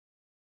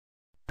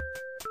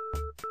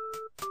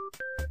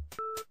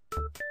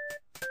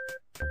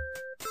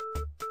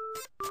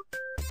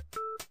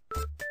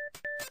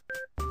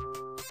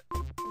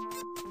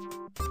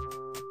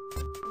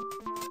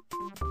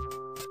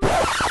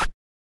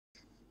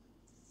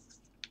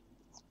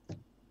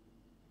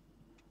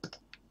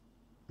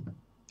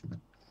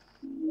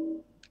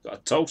Got a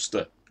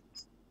toaster.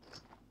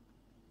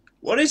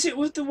 What is it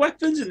with the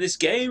weapons in this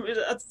game? Is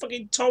it a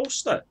fucking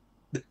toaster?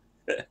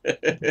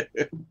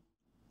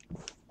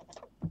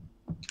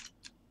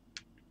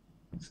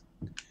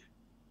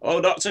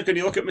 Oh, doctor, can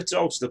you look at my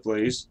toaster,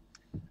 please?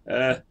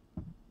 It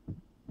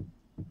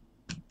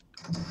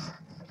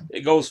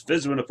goes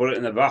fizz when I put it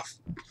in the bath.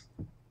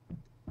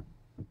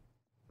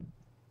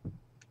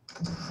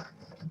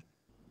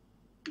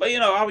 But you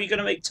know, how are you going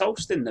to make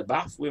toast in the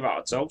bath without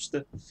a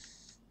toaster?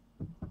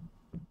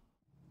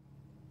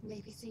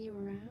 Maybe see you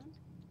around?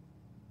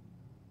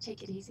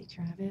 Take it easy,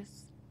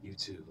 Travis. You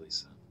too,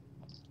 Lisa.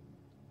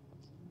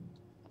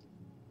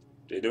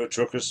 Do you do a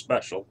trucker's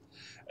special?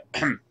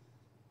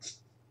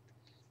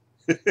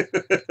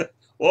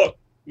 Look,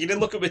 you didn't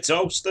look at my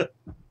toaster.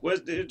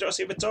 Did I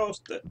see my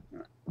toaster?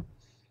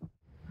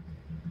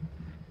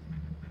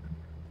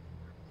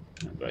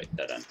 Right,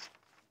 dead end.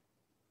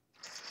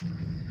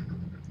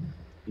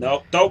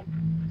 No, don't.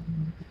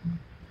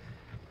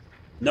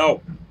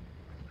 No.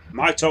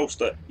 My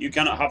toaster. You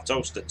cannot have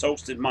toaster.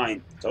 Toasted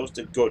mine.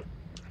 Toasted good.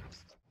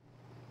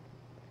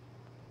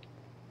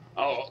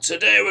 Oh,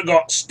 today we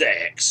got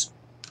steaks.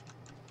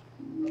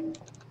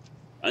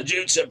 And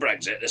due to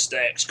Brexit, the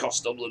steaks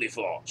cost a bloody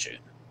fortune.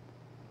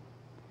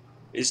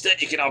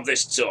 Instead, you can have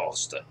this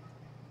toaster.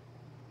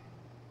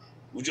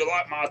 Would you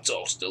like my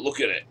toaster? Look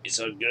at it. It's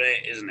a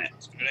great, isn't it?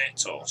 It's a great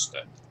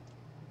toaster.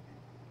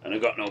 And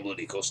I've got no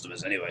bloody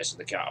customers anyway, so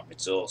they can't have my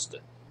toaster.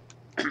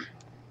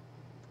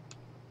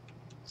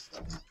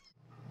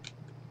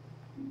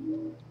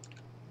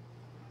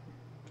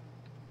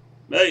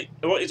 Mate,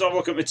 I want you to have a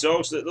look at my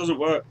toaster. It doesn't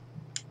work.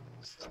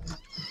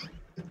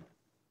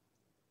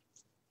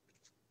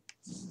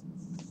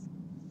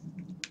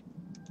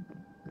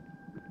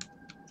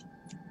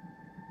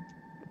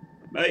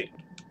 Mate,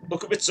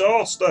 look at my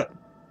toaster.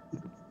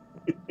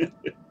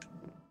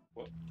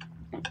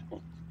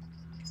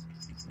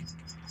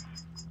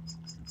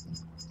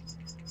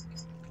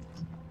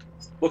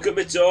 Look at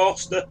my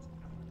toaster.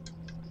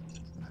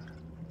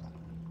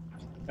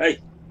 Hey,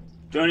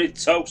 do you need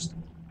toast?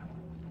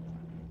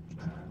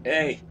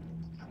 Hey,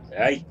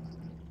 hey,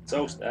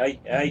 toast,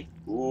 hey.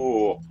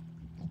 Oh,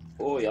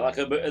 you like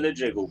a bit of the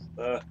jiggle?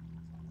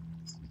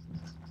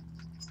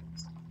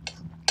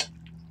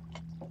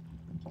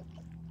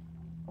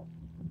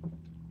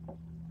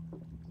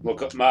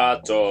 Look at my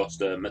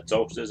toaster. My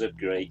toaster's a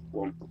great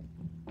one.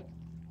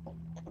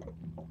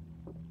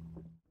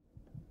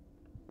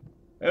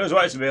 Who's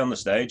wanting to be on the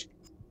stage?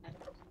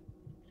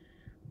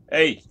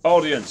 Hey,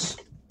 audience,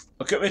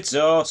 look at my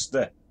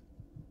toaster.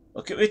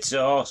 Look at my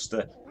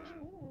toaster.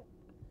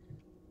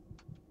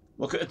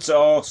 Look at the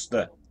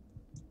toaster.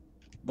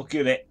 Look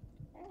at it.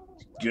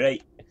 It's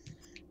great.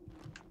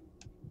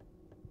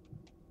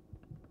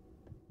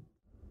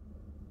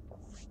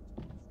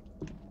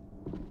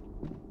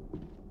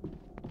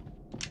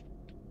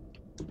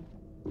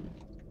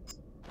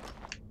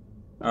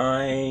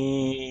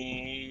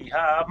 I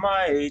have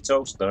my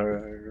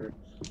toaster.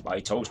 My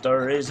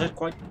toaster is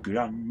quite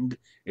grand.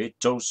 It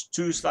toasts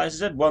 2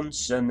 slices at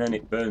once and then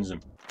it burns them.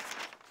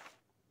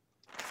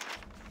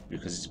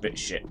 Because it's a bit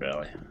shit,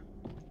 really.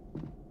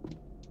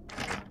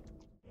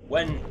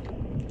 When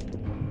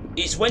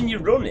you're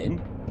running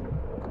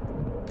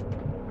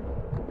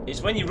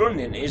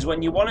is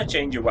when you want to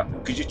change your weapon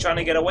because you're trying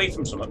to get away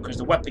from something because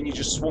the weapon you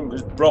just swung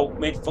has broke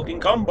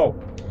mid-fucking combo.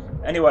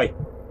 Anyway,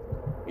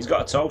 he's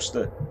got a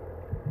toaster.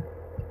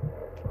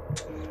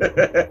 Look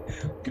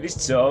at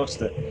his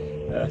toaster.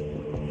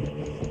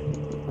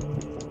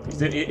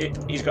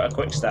 He's got a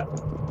quick step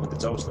with the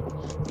toaster.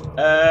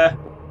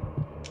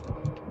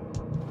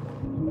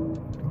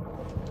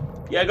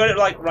 Yeah, I got it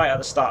like right at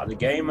the start of the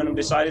game and I'm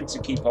deciding to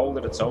keep hold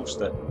of the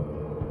toaster.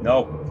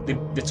 No,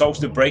 the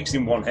toaster breaks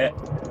in one hit.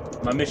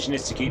 My mission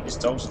is to keep this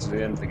toaster to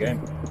the end of the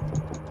game.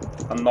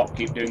 And not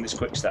keep doing this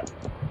quick step.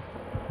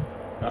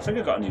 I think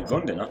I got a new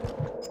gun, didn't I?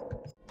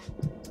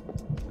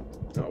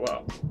 Oh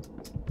wow.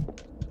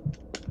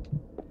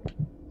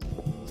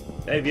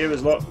 Hey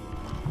viewers, look.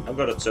 I've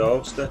got a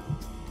toaster.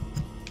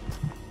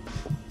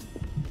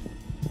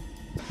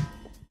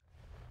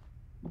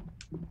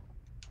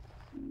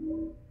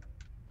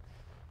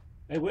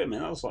 Hey, wait a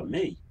minute, that looks like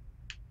me.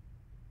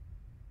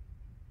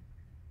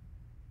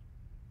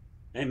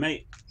 Hey,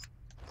 mate.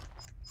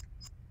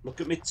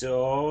 Look at my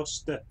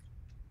toaster.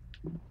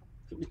 Look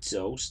at my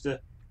toaster.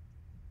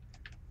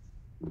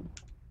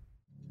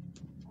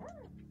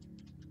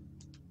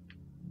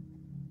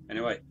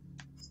 Anyway.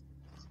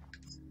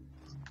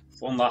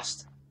 One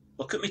last.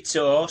 Look at my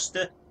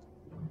toaster.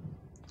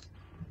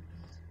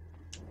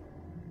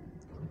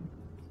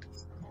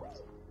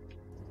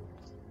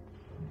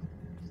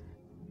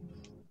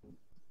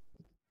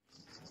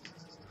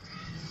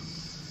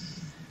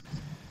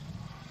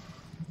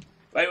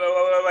 Wait.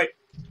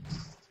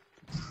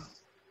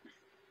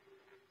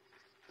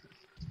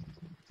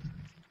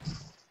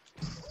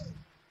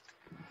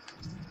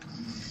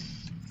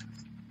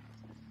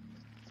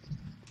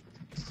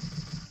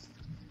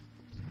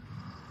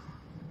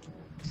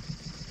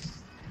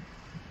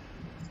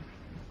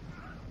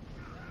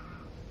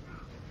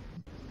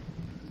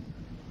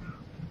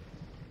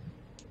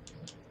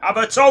 Have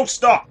a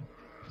toaster!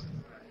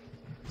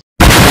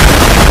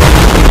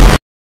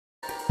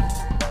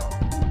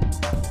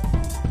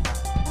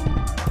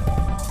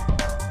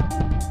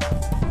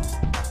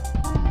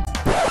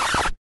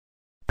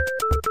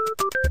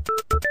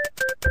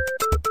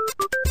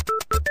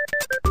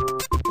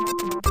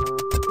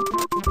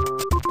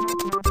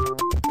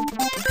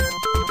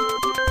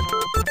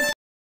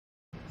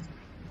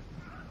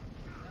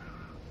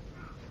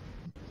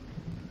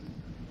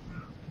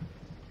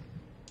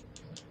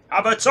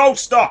 Have a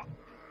toaster!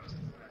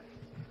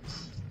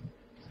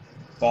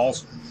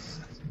 Balls.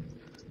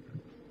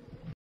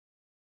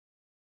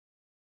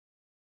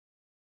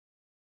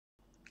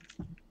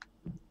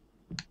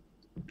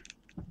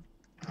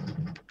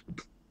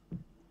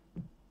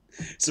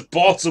 It's a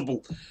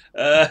portable.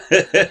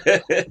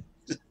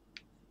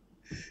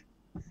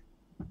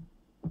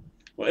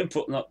 What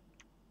input? No,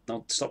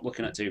 stop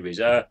looking at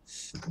TVs.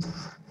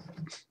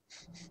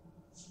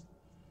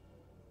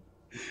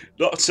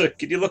 Doctor,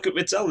 can you look at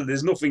my telly?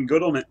 There's nothing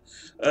good on it.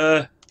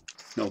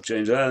 No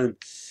change there.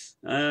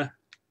 You're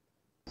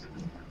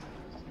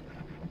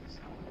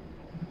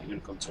going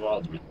to come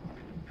towards me.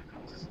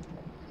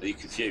 Are you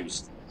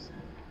confused?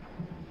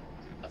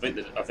 I think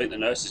the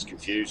nurse is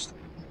confused.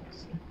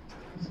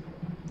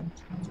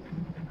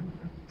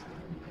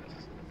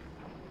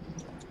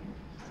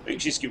 I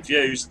think she's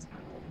confused.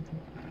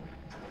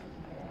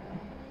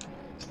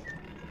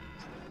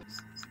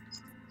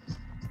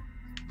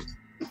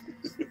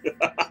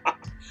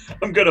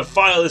 I'm going to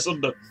file this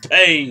under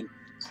pain.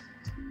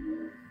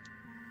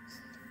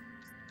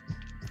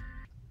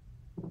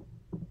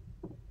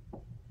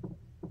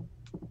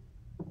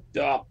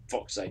 Oh,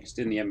 fuck's sake, it's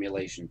doing the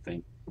emulation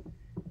thing.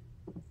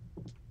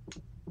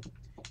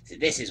 See,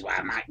 this is why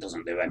Mac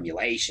doesn't do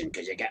emulation,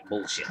 because you get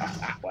bullshit like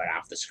that where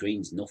half the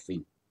screen's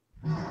nothing.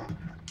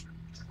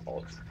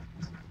 Oh.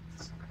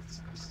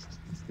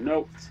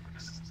 Nope.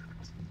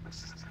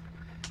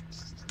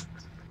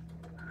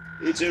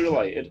 You two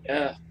related?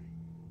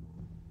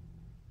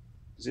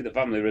 See the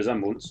family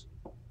resemblance?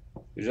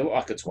 Because you look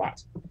like a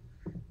twat.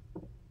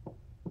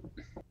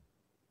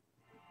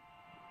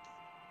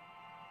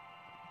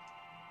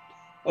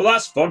 Oh,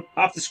 that's fun.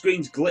 Half the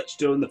screen's glitched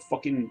during the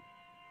fucking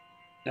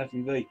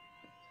FMV.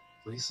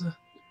 Lisa?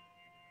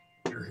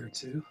 You're here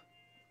too?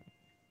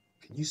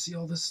 Can you see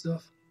all this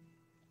stuff?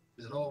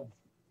 Is it all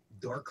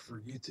dark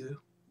for you too?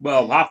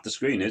 Well, half the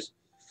screen is.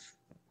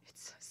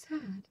 It's so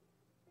sad.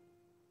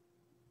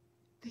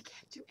 They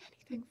can't do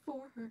anything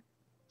for her.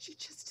 She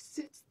just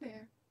sits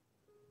there.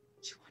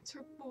 She wants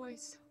her boy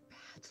so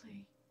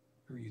badly.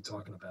 Who are you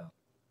talking about?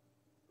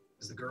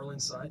 Is the girl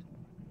inside?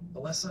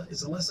 Alessa?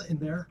 Is Alessa in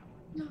there?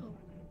 No.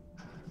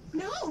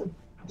 No!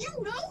 You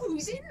know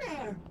who's in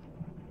there!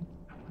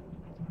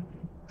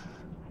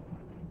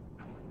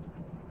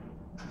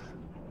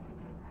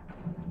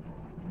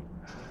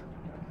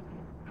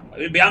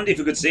 It'd be handy if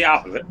we could see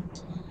half of it.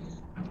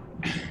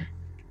 I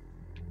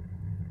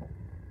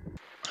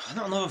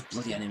don't know if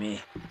bloody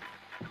enemy.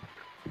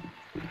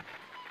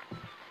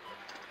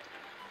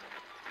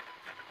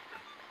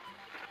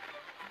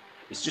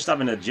 It's just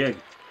having a jig.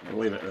 I'll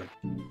leave it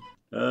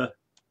there.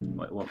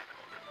 Wait, what?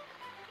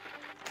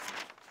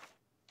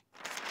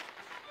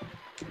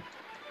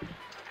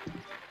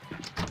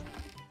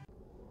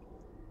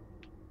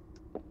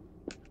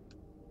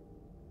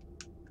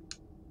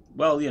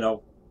 Well, you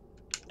know,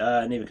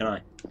 neither can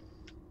I.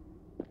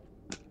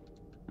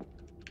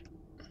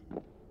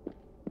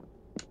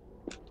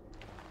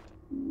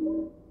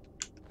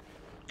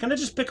 Can I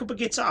just pick up a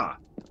guitar?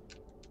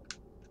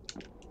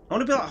 I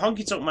want to be like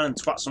Honky Tonk Man and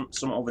twat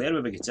something over there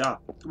with a guitar.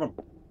 Come on.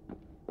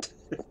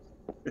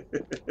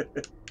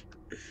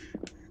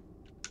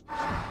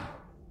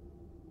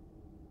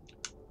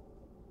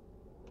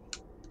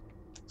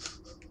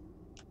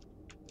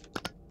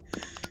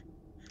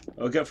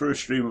 I'll get through a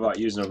stream about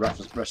using a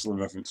wrestling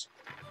reference.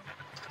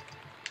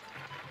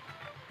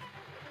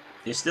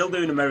 You're still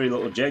doing a merry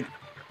little jig.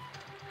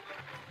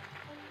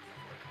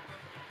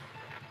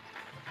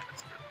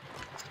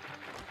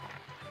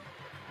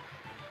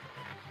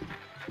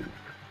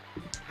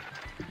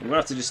 I'm gonna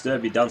have to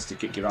disturb your dance to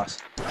kick your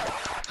ass.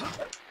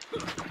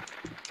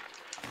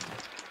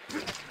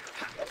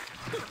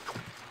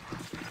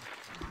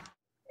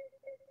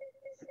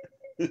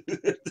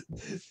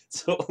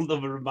 Total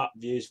number of map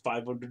views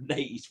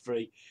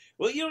 583.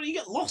 Well, you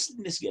get lost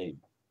in this game.